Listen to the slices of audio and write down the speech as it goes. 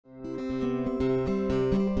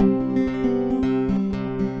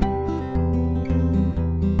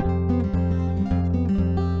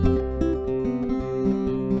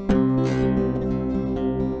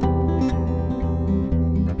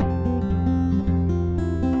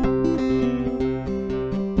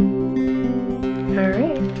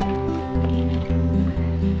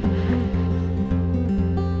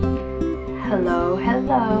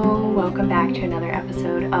welcome back to another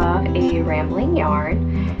episode of A Rambling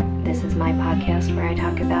Yarn. This is my podcast where I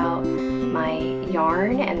talk about my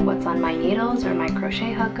yarn and what's on my needles or my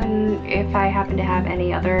crochet hook, and if I happen to have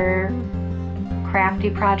any other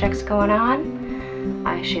crafty projects going on,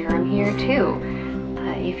 I share them here too.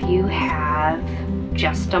 If you have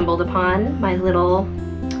just stumbled upon my little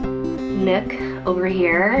nook over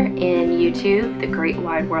here in YouTube, the great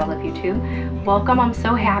wide world of YouTube, welcome. I'm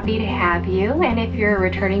so happy to have you, and if you're a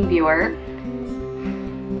returning viewer,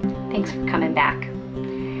 thanks for coming back.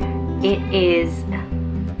 It is,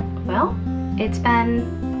 well, it's been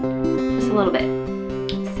just a little bit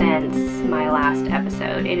since my last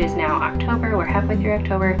episode. It is now October. We're halfway through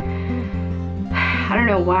October. I don't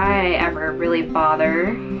know why I ever really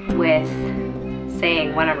bother with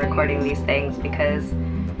saying when I'm recording these things, because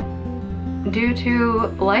due to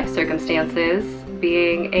life circumstances,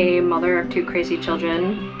 being a mother of 2 crazy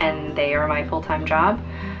children, and they are my full-time job,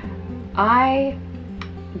 I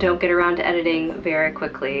don't get around to editing very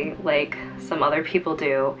quickly like some other people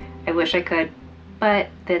do. I wish I could, but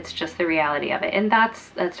that's just the reality of it, and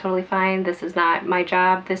that's totally fine. This is not my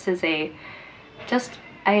job. This is just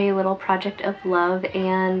a little project of love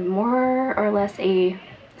and more or less a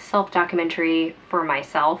self-documentary for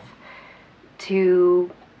myself to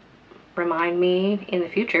remind me in the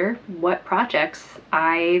future what projects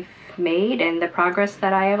I've made and the progress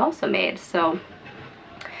that I have also made. So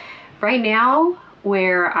right now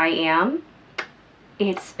where I am,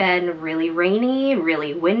 it's been really rainy,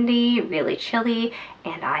 really windy, really chilly,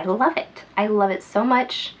 and I love it. I love it so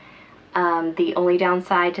much. The only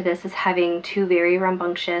downside to this is having 2 very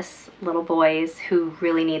rambunctious little boys who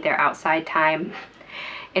really need their outside time.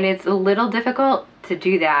 And it's a little difficult to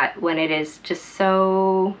do that when it is just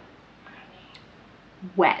so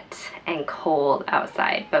wet and cold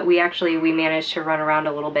outside. But we managed to run around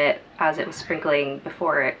a little bit as it was sprinkling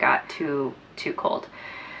before it got too cold.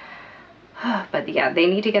 But yeah, they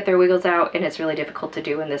need to get their wiggles out, and it's really difficult to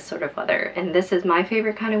do in this sort of weather. And this is my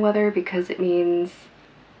favorite kind of weather because it means,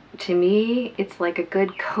 to me, it's like a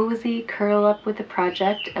good cozy curl up with a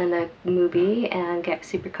project and a movie and get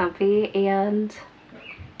super comfy and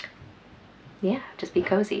yeah, just be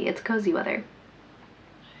cozy. It's cozy weather.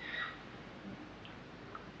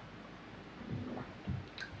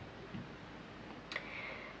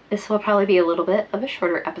 This will probably be a little bit of a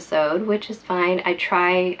shorter episode, which is fine.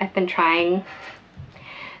 I've been trying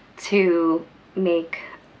to make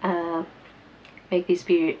these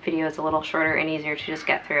videos a little shorter and easier to just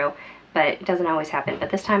get through, but it doesn't always happen.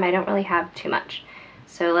 But this time I don't really have too much.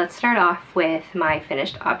 So let's start off with my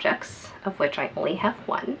finished objects, of which I only have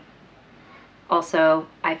 1. Also,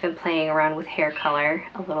 I've been playing around with hair color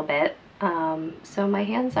a little bit, so my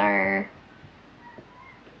hands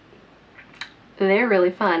they're really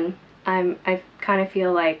fun. I kind of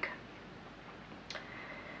feel like,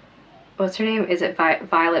 what's her name? Is it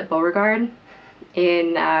Violet Beauregard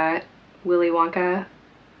in Willy Wonka?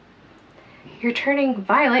 You're turning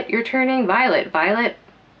violet, you're turning violet, Violet.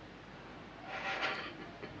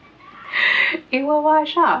 It will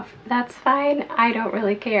wash off. That's fine. I don't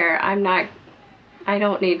really care. I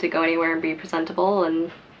don't need to go anywhere and be presentable,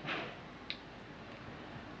 and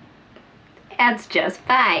that's just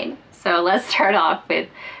fine. So let's start off with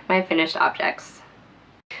my finished objects.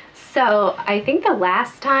 So I think the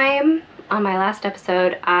last time, on my last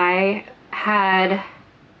episode, I had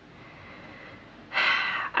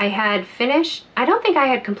finished, I don't think I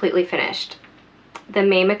had completely finished the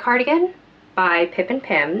Maema Cardigan by Pip and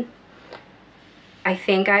Pin. I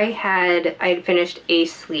think I'd finished a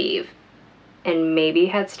sleeve and maybe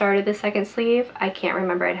had started the 2nd sleeve. I can't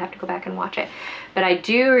remember. I'd have to go back and watch it. But I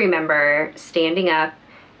do remember standing up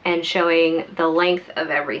and showing the length of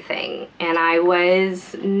everything, and I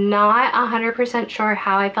was not 100% sure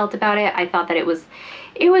how I felt about it. I thought that it was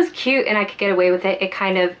cute and I could get away with it.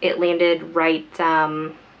 It landed right,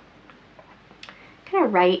 kind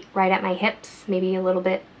of right at my hips, maybe a little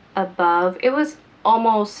bit above. It was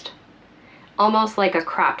almost like a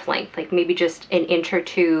cropped length, like maybe just an inch or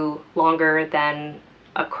 2 longer than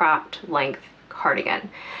a cropped length cardigan.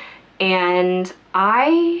 And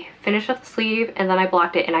I finished up the sleeve and then I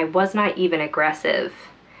blocked it, and I was not even aggressive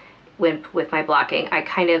with my blocking.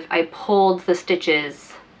 I pulled the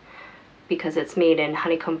stitches, because it's made in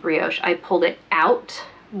honeycomb brioche. I pulled it out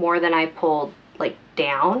more than I pulled like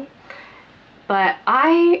down. But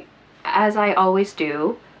I, as I always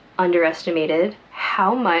do, underestimated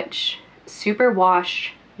how much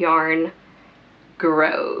superwash yarn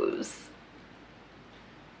grows.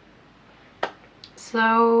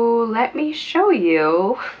 So let me show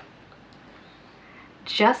you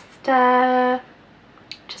just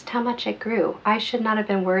how much it grew. I should not have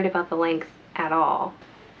been worried about the length at all.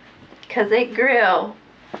 Because it grew.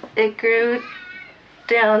 It grew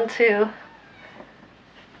down to,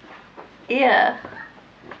 yeah.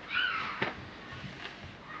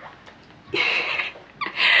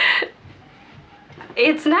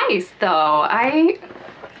 It's nice though.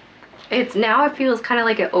 Now it feels kind of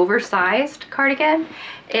like an oversized cardigan.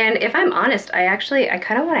 And if I'm honest, I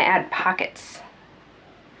kind of want to add pockets.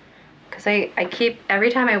 Because I keep,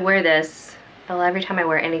 every time I wear this, well, every time I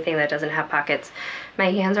wear anything that doesn't have pockets,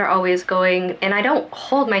 my hands are always going, and I don't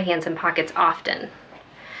hold my hands in pockets often,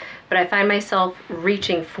 but I find myself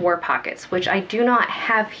reaching for pockets, which I do not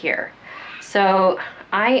have here. So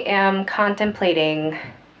I am contemplating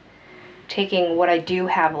taking what I do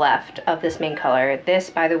have left of this main color. This,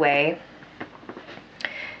 by the way,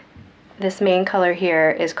 this main color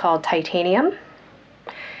here is called Titanium.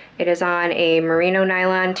 It is on a merino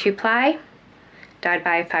nylon 2-ply, dyed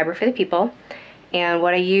by Fiber for the People. And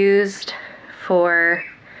what I used for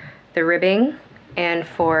the ribbing and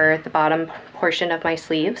for the bottom portion of my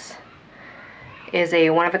sleeves is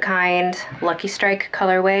a one-of-a-kind Lucky Strike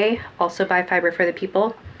colorway, also by Fiber for the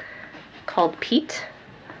People, called Peat.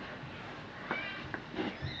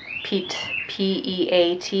 Peat,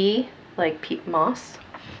 P-E-A-T, like peat moss.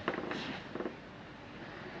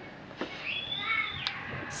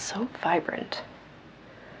 So vibrant.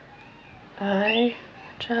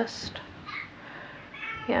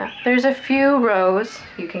 Yeah, there's a few rows,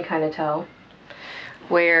 you can kind of tell,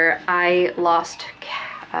 where I lost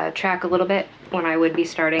track a little bit when I would be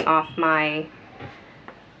starting off my,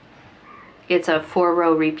 it's a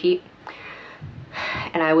 4-row repeat,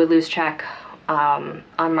 and I would lose track on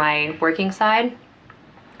my working side,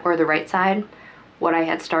 or the right side, what I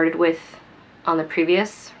had started with on the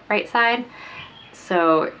previous right side.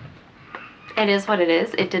 So it is what it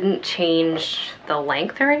is. It didn't change the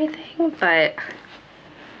length or anything, but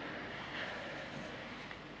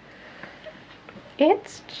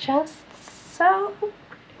it's just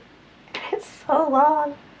it's so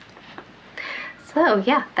long. So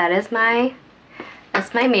yeah, that's my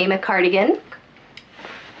Maema cardigan,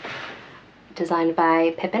 designed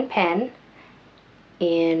by Pip and Pin,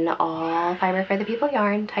 in all Fiber for the People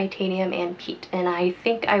yarn, titanium, and peat. And I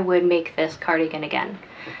think I would make this cardigan again,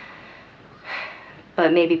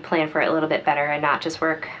 but maybe plan for it a little bit better and not just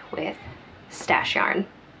work with stash yarn.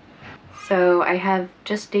 So I have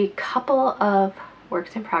just a couple of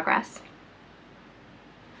works in progress.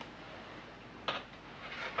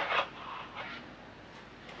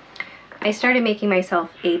 I started making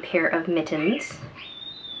myself a pair of mittens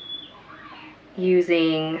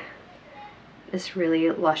using this really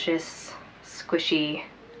luscious, squishy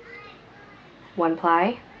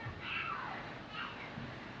 1-ply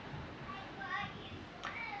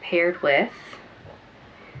paired with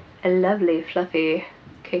a lovely fluffy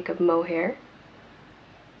cake of mohair.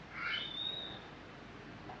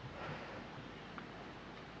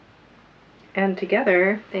 And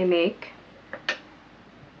together they make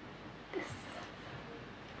this.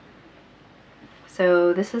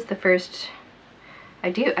 So this is the first, I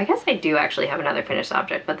guess I do actually have another finished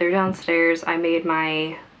object, but they're downstairs. I made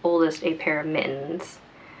my oldest a pair of mittens.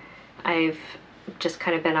 I've just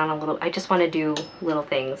kind of been on a little, I just want to do little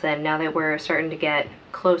things, and now that we're starting to get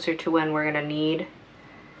closer to when we're gonna need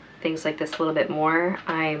things like this a little bit more,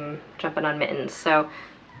 I'm jumping on mittens. So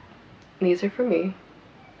these are for me.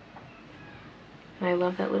 And I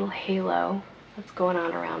love that little halo that's going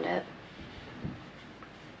on around it.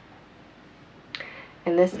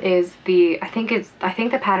 And this is the, I think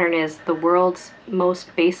the pattern is the world's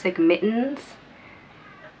most basic mittens,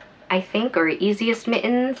 I think, or easiest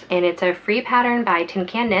mittens, and it's a free pattern by Tin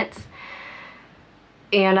Can Knits.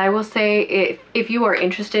 And I will say, if you are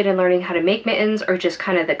interested in learning how to make mittens, or just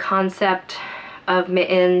kind of the concept of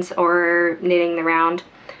mittens or knitting the round,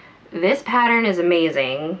 this pattern is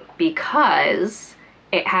amazing because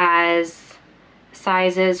it has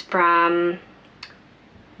sizes from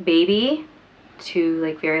baby to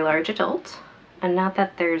like very large adult. And not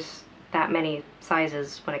that there's that many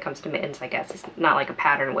sizes when it comes to mittens, I guess. It's not like a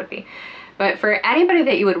pattern would be. But for anybody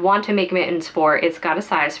that you would want to make mittens for, it's got a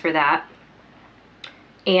size for that.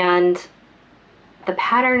 And the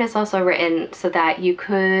pattern is also written so that you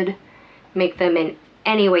could make them in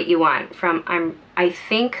any weight you want, from I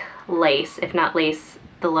think lace, if not lace,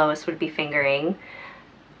 the lowest would be fingering,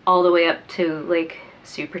 all the way up to like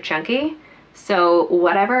super chunky. So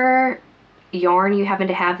whatever yarn you happen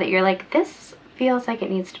to have that you're like, this feels like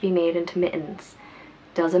it needs to be made into mittens,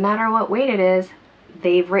 doesn't matter what weight it is,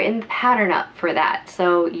 they've written the pattern up for that.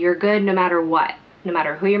 So you're good no matter what, no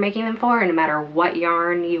matter who you're making them for, and no matter what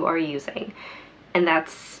yarn you are using. And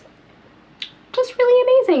that's just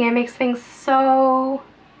really amazing. It makes things so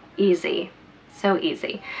easy, so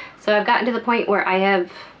easy. So I've gotten to the point where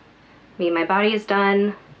my body is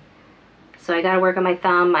done. So I gotta work on my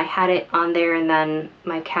thumb. I had it on there, and then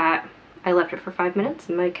my cat, I left it for 5 minutes,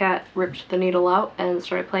 and my cat ripped the needle out and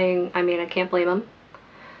started playing. I mean, I can't blame him.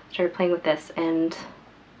 Started playing with this, and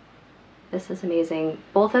this is amazing.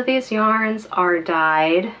 Both of these yarns are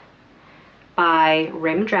dyed by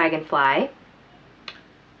Dragonfly.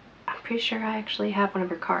 I'm pretty sure I actually have one of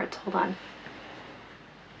her cards. Hold on.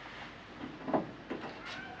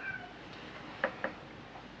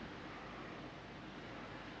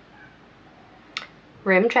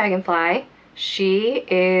 Dragonfly. She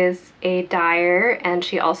is a dyer, and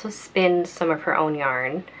she also spins some of her own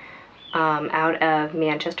yarn out of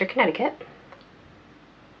Manchester, Connecticut.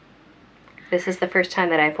 This is the first time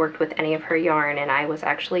that I've worked with any of her yarn, and I was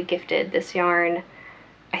actually gifted this yarn,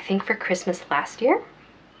 I think for Christmas last year,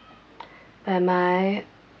 by my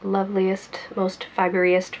loveliest, most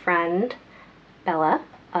fiberiest friend, Bella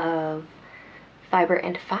of Fiber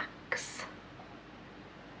and Fox,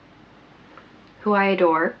 who I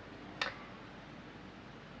adore.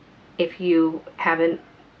 If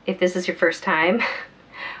this is your first time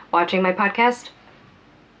watching my podcast,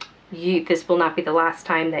 this will not be the last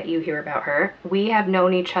time that you hear about her. We have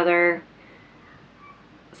known each other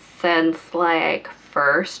since like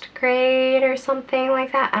 1st grade or something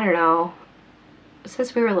like that. I don't know.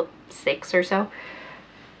 Since we were 6 or so.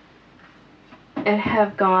 And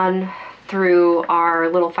have gone through our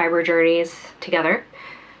little fiber journeys together.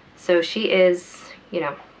 So she is, you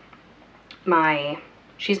know,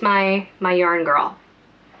 she's my yarn girl.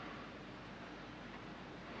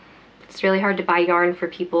 It's really hard to buy yarn for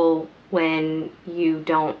people when you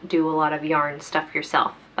don't do a lot of yarn stuff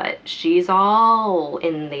yourself, but she's all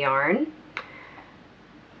in the yarn.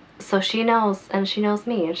 So she knows, and she knows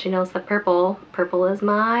me, and she knows that purple is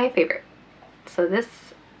my favorite. So this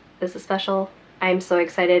is special. I'm so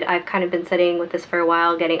excited. I've kind of been sitting with this for a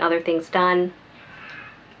while, getting other things done,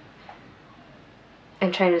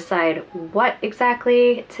 and trying to decide what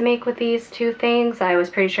exactly to make with these two things. I was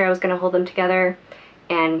pretty sure I was going to hold them together,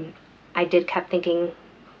 and I kept thinking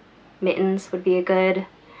mittens would be a good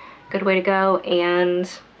way to go, and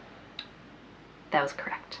that was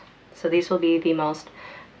correct. So these will be the most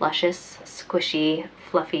luscious, squishy,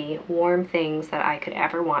 fluffy, warm things that I could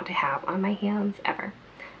ever want to have on my hands ever.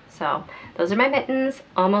 So those are my mittens.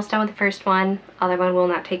 Almost done with the first one. Other one will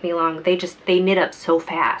not take me long. They knit up so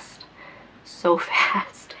fast. So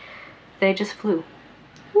fast. They just flew.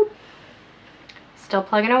 Whoop. Still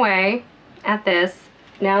plugging away at this.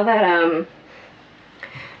 Now that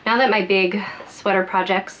my big sweater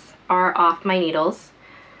projects are off my needles,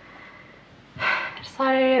 I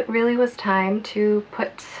decided it really was time to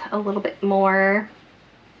put a little bit more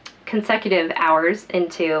consecutive hours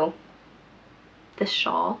into this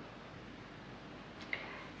shawl,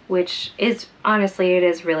 which is, honestly, it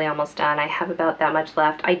is really almost done. I have about that much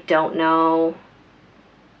left. I don't know.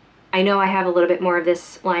 I know I have a little bit more of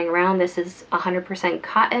this lying around. This is 100%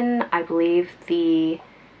 cotton. I believe the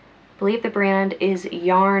brand is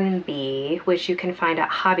Yarn Bee, which you can find at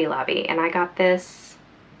Hobby Lobby, and I got this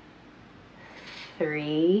 3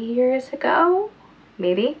 years ago,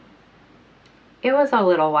 maybe. It was a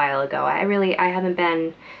little while ago. I haven't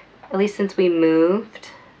been, at least since we moved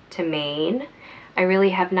to Maine, I really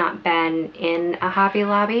have not been in a Hobby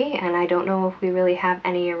Lobby, and I don't know if we really have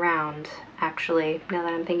any around, actually, now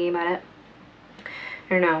that I'm thinking about it. I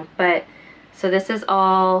don't know, but so this is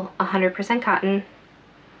all 100% cotton.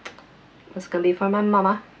 This is gonna be for my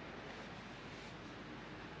mama.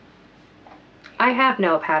 I have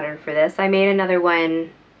no pattern for this. I made another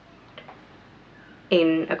one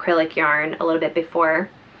in acrylic yarn a little bit before,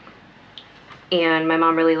 and my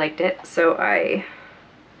mom really liked it, so I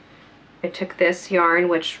took this yarn,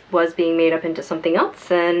 which was being made up, into something else,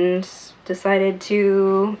 and decided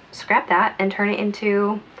to scrap that and turn it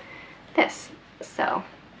into this. So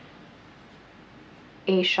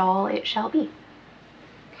a shawl it shall be.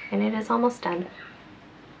 And it is almost done.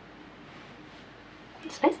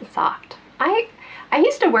 It's nice and soft. I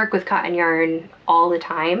used to work with cotton yarn all the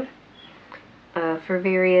time for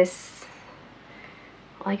various,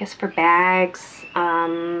 well, I guess for bags.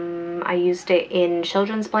 I used it in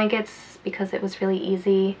children's blankets because it was really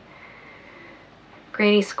easy.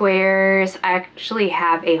 Granny squares. I actually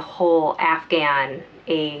have a whole Afghan,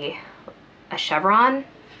 a chevron,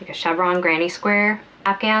 like a chevron granny square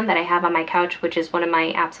Afghan that I have on my couch, which is one of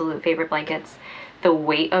my absolute favorite blankets. The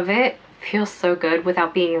weight of it feels so good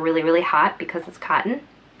without being really, really hot because it's cotton.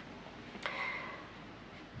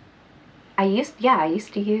 I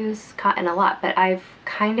used to use cotton a lot, but I've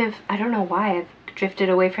kind of, I don't know why, I've drifted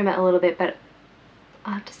away from it a little bit, but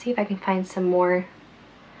I'll have to see if I can find some more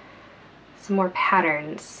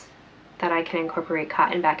patterns that I can incorporate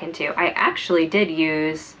cotton back into. I actually did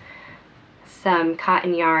use some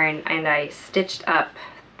cotton yarn and I stitched up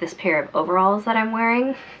this pair of overalls that I'm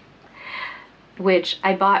wearing, which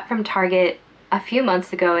I bought from Target a few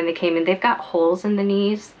months ago, and they came in, they've got holes in the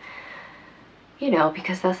knees, you know,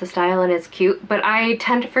 because that's the style and it's cute, but I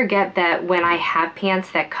tend to forget that when I have pants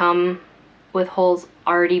that come with holes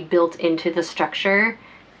already built into the structure,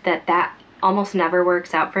 that almost never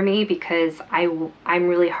works out for me, because I'm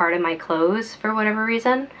really hard on my clothes for whatever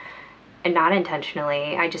reason, and not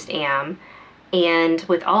intentionally, I just am. And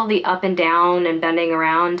with all the up and down and bending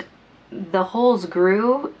around, the holes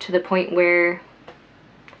grew to the point where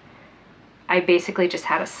I basically just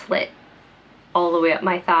had a slit all the way up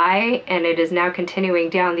my thigh, and it is now continuing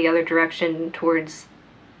down the other direction towards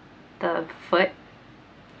the foot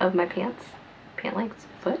of my pants, pant length,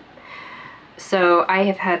 foot. So I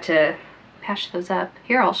have had to patch those up.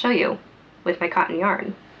 Here, I'll show you with my cotton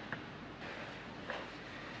yarn.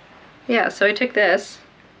 Yeah, so I took this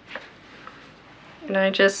and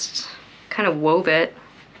I just kind of wove it.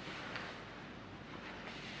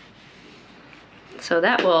 So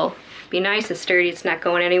that will be nice and sturdy, it's not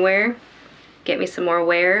going anywhere. Get me some more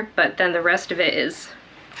wear, but then the rest of it is,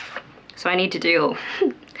 so I need to do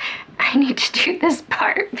this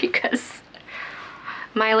part because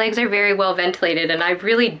my legs are very well ventilated and I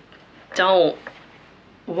really don't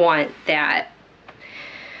want that.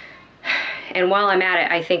 And while I'm at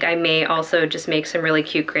it, I think I may also just make some really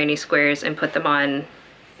cute granny squares and put them on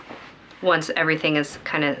once everything is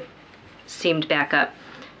kind of seamed back up.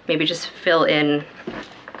 Maybe just fill in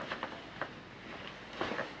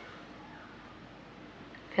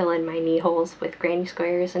my knee holes with granny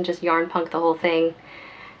squares and just yarn punk the whole thing,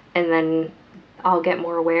 and then I'll get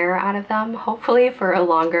more wear out of them, hopefully for a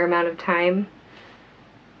longer amount of time,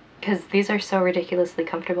 because these are so ridiculously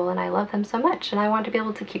comfortable and I love them so much and I want to be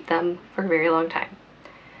able to keep them for a very long time.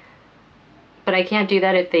 But I can't do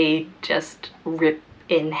that if they just rip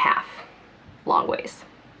in half long ways.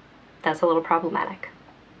 That's a little problematic.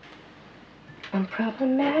 I'm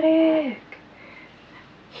problematic.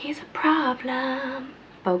 He's a problem.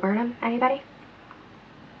 Bo Burnham, anybody?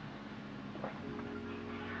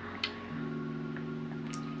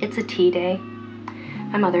 It's a tea day.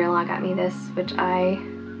 My mother-in-law got me this, which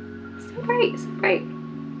so great, so great.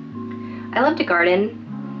 I love to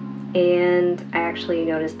garden, and I actually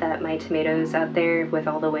noticed that my tomatoes out there, with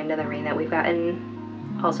all the wind and the rain that we've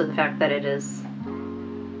gotten, also the fact that it is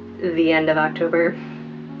the end of October,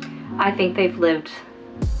 I think they've lived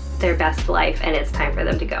their best life and it's time for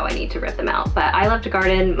them to go. I need to rip them out. But I love to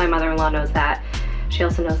garden. My mother-in-law knows that. She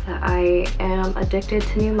also knows that I am addicted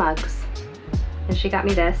to new mugs. And she got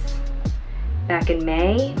me this back in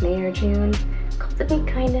May or June. Cultivate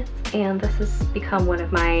Kindness. And this has become one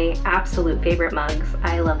of my absolute favorite mugs.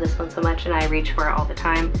 I love this one so much and I reach for it all the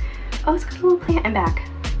time. Oh, it's got a little plant in back.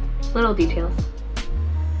 Little details.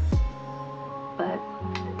 But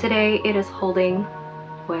today it is holding,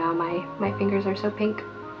 wow, my fingers are so pink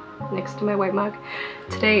next to my white mug.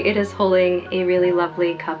 Today it is holding a really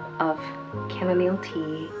lovely cup of chamomile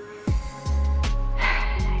tea.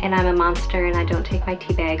 And I'm a monster and I don't take my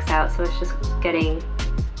tea bags out, so it's just getting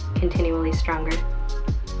continually stronger.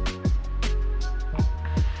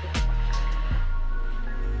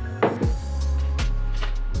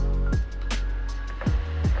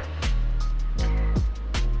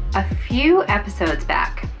 A few episodes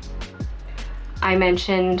back, I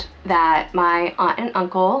mentioned that my aunt and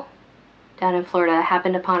uncle down in Florida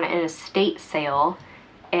happened upon an estate sale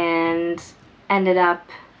and ended up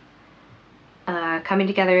coming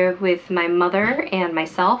together with my mother and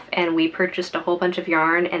myself, and we purchased a whole bunch of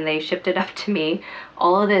yarn and they shipped it up to me.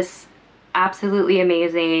 All of this absolutely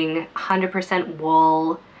amazing, 100%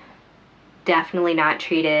 wool, definitely not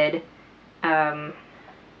treated. I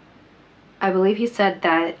believe he said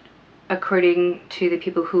that according to the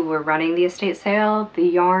people who were running the estate sale, the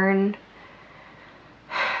yarn,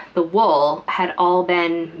 the wool had all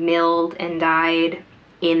been milled and dyed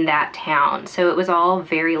in that town. So it was all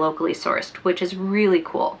very locally sourced, which is really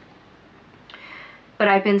cool. But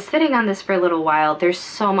I've been sitting on this for a little while. There's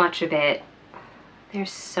so much of it.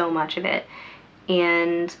 There's so much of it.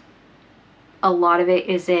 And a lot of it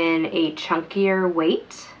is in a chunkier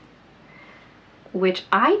weight, which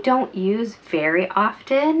I don't use very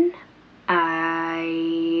often.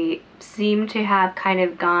 I seem to have kind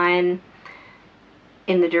of gone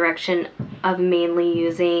in the direction of mainly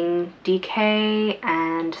using DK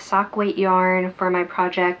and sock weight yarn for my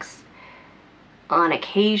projects, on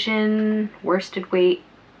occasion worsted weight,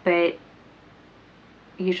 but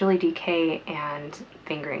usually DK and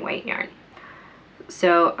fingering weight yarn.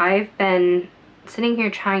 So I've been sitting here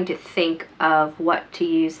trying to think of what to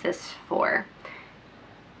use this for.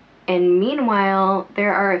 And meanwhile,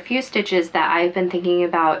 there are a few stitches that I've been thinking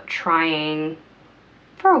about trying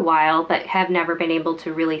for a while, but have never been able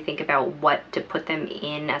to really think about what to put them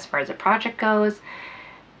in as far as a project goes,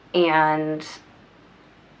 and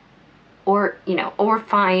or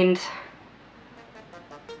find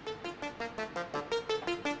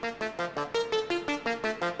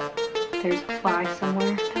there's a fly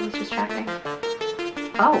somewhere that was distracting.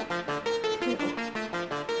 Oh, ew. I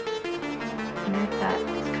wonder if that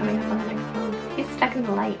is coming up on the microphone. He's stuck in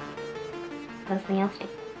the light. That's nasty.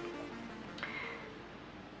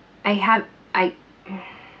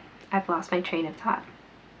 I've lost my train of thought.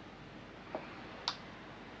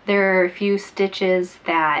 There are a few stitches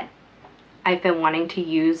that I've been wanting to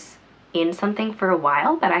use in something for a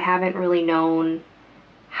while, but I haven't really known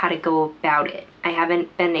how to go about it. I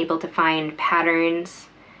haven't been able to find patterns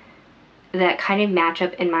that kind of match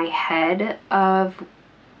up in my head of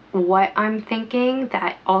what I'm thinking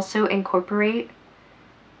that also incorporate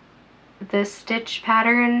the stitch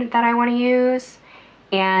pattern that I want to use.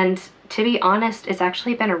 And to be honest, it's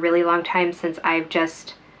actually been a really long time since I've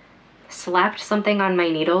just slapped something on my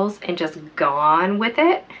needles and just gone with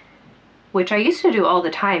it, which I used to do all the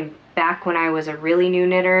time back when I was a really new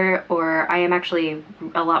knitter, or I am actually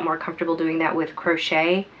a lot more comfortable doing that with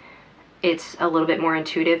crochet. It's a little bit more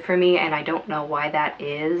intuitive for me, and I don't know why that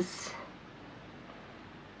is.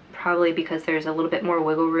 Probably because there's a little bit more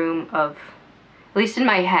wiggle room of, at least in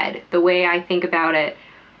my head, the way I think about it.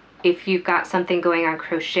 If you've got something going on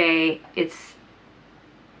crochet, it's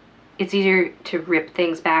easier to rip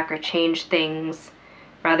things back or change things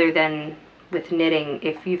rather than with knitting.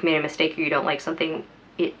 If you've made a mistake or you don't like something,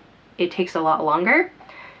 it takes a lot longer,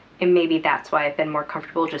 and maybe that's why I've been more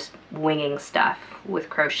comfortable just winging stuff with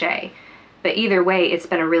crochet. But either way, it's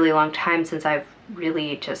been a really long time since I've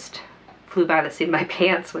really just flew by the seat of my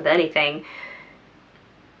pants with anything.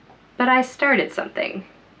 But I started something.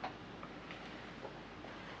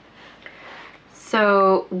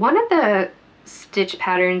 So one of the stitch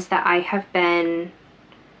patterns that I have been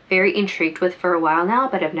very intrigued with for a while now,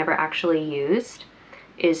 but have never actually used,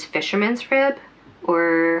 is fisherman's rib,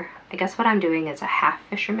 or I guess what I'm doing is a half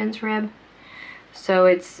fisherman's rib. So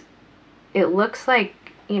it looks like,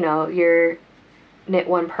 you know, your knit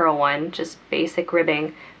one, purl one, just basic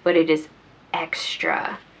ribbing, but it is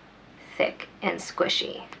extra thick and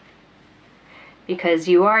squishy because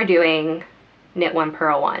you are doing knit one,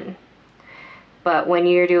 purl one. But when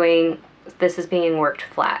you're doing, this is being worked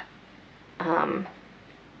flat.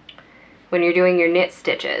 When you're doing your knit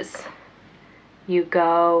stitches, you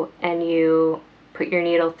go and you put your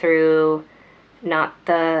needle through not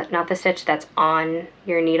the stitch that's on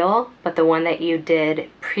your needle, but the one that you did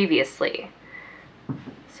previously.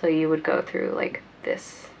 So you would go through like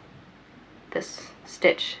this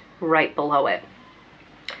stitch right below it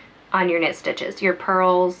on your knit stitches. Your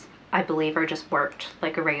purls, I believe, are just worked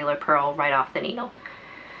like a regular purl right off the needle.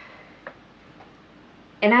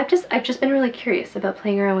 And I've just been really curious about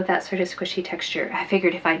playing around with that sort of squishy texture. I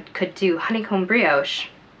figured if I could do honeycomb brioche,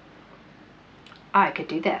 I could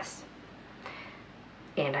do this.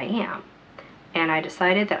 And I am. And I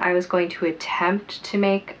decided that I was going to attempt to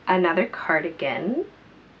make another cardigan.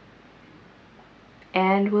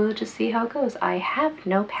 And we'll just see how it goes. I have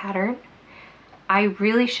no pattern. I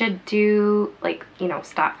really should do, like, you know,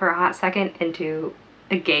 stop for a hot second and do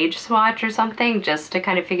a gauge swatch or something just to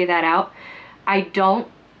kind of figure that out. I don't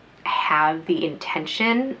have the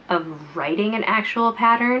intention of writing an actual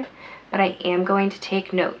pattern, but I am going to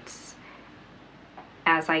take notes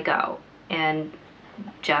as I go and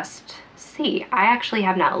just see. I actually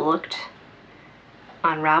have not looked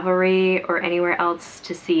on Ravelry or anywhere else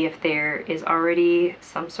to see if there is already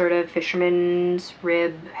some sort of fisherman's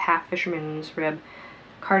rib, half fisherman's rib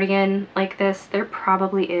cardigan like this. There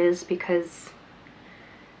probably is, because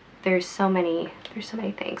there's so many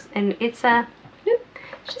things, and it's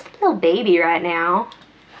just a little baby right now.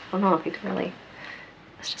 I don't know if you can really,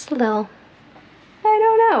 it's just a little, I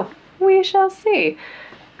don't know, we shall see.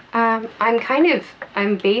 I'm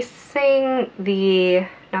basing the,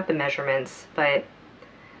 not the measurements, but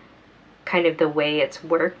kind of the way it's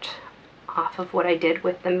worked off of what I did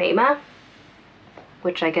with the Maema,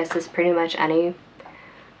 which I guess is pretty much any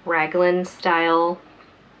raglan style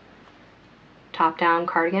top-down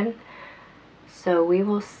cardigan. So we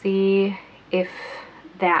will see if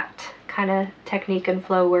that kind of technique and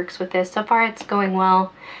flow works with this. So far it's going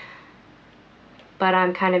well, but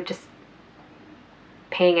I'm kind of just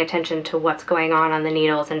paying attention to what's going on the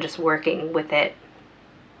needles and just working with it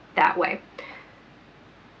that way.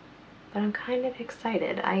 But I'm kind of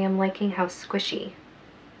excited. I am liking how squishy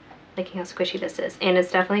this is. And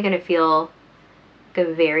it's definitely going to feel like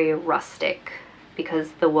a very rustic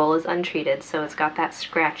because the wool is untreated, so it's got that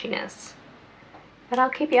scratchiness. But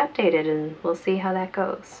I'll keep you updated and we'll see how that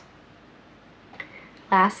goes.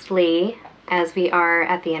 Lastly, as we are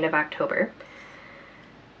at the end of October,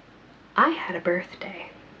 I had a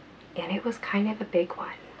birthday, and it was kind of a big one.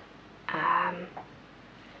 I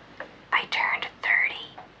turned 30.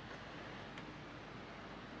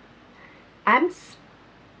 I'm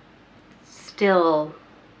still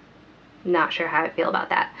not sure how I feel about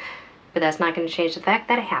that, but that's not going to change the fact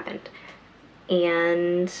that it happened.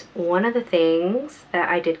 And one of the things that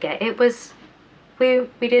I did get, it was, we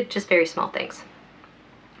did just very small things.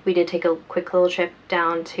 We did take a quick little trip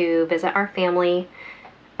down to visit our family.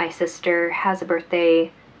 My sister has a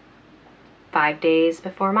birthday 5 days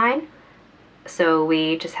before mine, so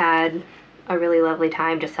we just had a really lovely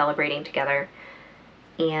time just celebrating together.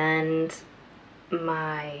 And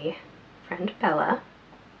my friend Bella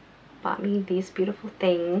bought me these beautiful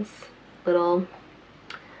things, little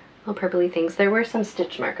purpley things. There were some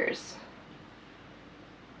stitch markers,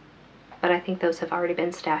 but I think those have already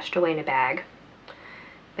been stashed away in a bag.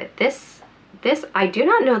 But this I do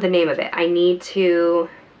not know the name of it. I need to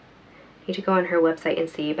go on her website and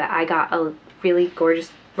see, but I got a really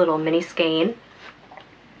gorgeous little mini skein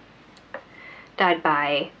dyed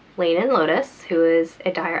by Laine And Lotus, who is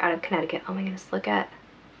a dyer out of Connecticut. Oh my goodness, look at,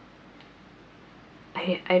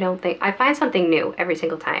 I don't think, I find something new every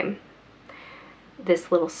single time. This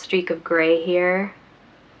little streak of gray here.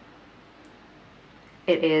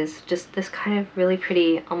 It is just this kind of really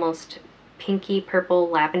pretty, almost pinky purple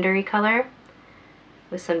lavendery color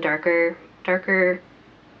with some darker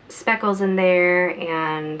speckles in there.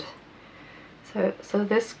 And so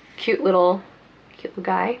this cute little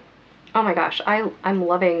guy. Oh my gosh, I'm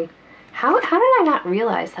loving, how did I not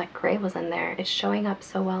realize that gray was in there? It's showing up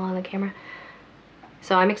so well on the camera.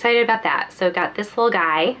 So I'm excited about that. So got this little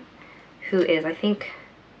guy who is, I think,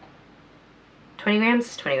 20 grams?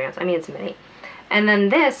 It's 20 grams. I mean, it's a mini. And then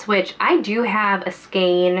this, which I do have a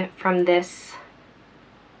skein from this,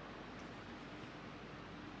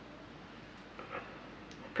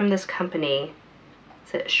 company.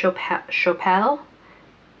 Is it Chopel?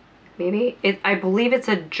 Maybe? I believe it's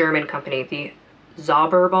a German company, the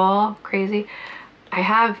Zauberball, crazy. I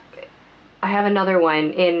have another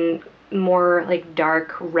one in more like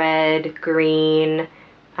dark red, green,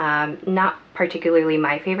 not particularly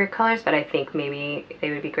my favorite colors, but I think maybe they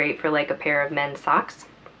would be great for like a pair of men's socks.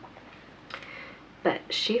 But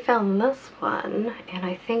she found this one, and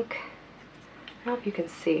I think, I don't know if you can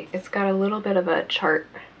see, it's got a little bit of a chart,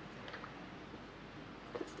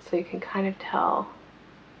 so you can kind of tell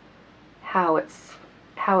how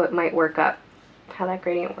it might work up, how that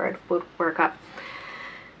gradient word would work up.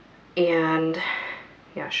 And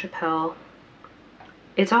yeah, Chopel.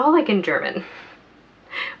 It's all like in German,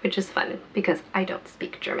 which is fun because I don't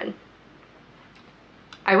speak German.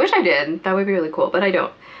 I wish I did, that would be really cool, but I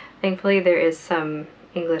don't. Thankfully there is some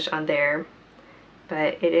English on there,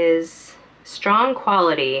 but it is strong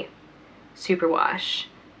quality superwash,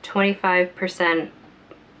 25%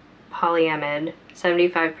 polyamide,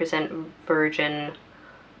 75% virgin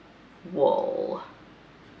wool,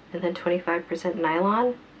 and then 25%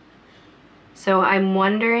 nylon. So I'm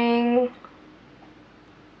wondering,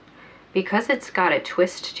 because it's got a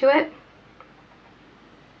twist to it,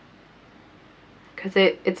 because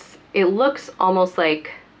it looks almost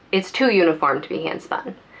like it's too uniform to be hand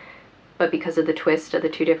spun, but because of the twist of the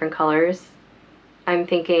two different colors, I'm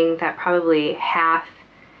thinking that probably half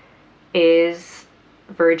is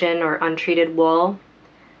virgin or untreated wool,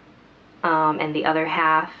 and the other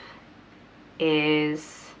half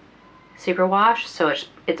is superwash. So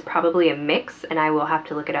it's probably a mix, and I will have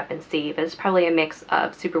to look it up and see, but it's probably a mix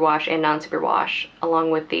of superwash and non-superwash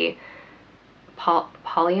along with the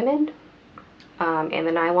polyamide and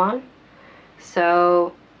the nylon.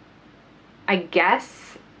 So I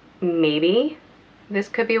guess maybe this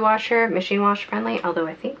could be machine wash friendly, although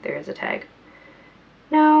I think there is a tag.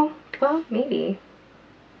 No, well, maybe.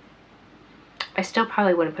 I still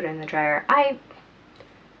probably wouldn't put it in the dryer. I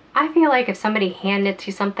feel like if somebody hand knits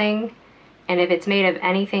you something, and if it's made of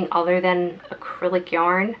anything other than acrylic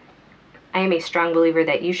yarn, I am a strong believer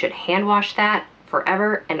that you should hand wash that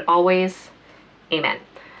forever and always. Amen.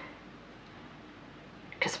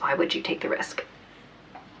 Because why would you take the risk?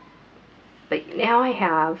 But now I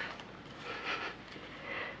have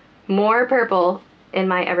more purple in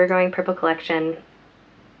my ever-growing purple collection.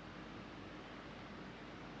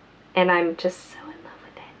 and I'm just so in love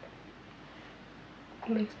with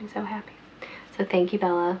it. It makes me so happy. So thank you,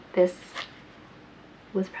 Bella. This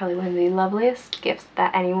was probably one of the loveliest gifts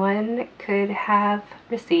that anyone could have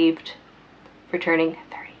received for turning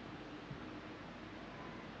 30.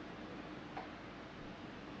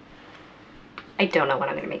 I don't know what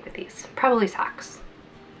I'm gonna make with these. Probably socks.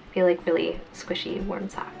 I feel like really squishy, warm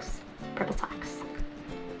socks. Purple socks.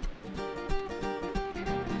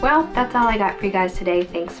 Well, that's all I got for you guys today.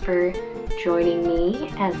 Thanks for joining me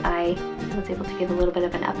as I was able to give a little bit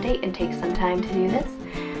of an update and take some time to do this.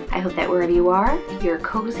 I hope that wherever you are, you're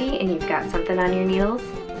cozy and you've got something on your needles.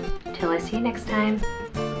 Till I see you next time,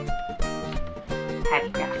 happy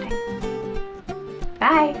crafting.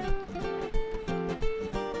 Bye!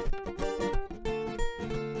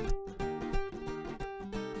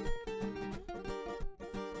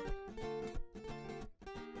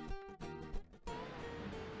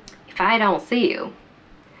 If I don't see you,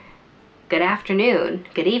 good afternoon,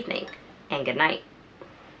 good evening, and good night.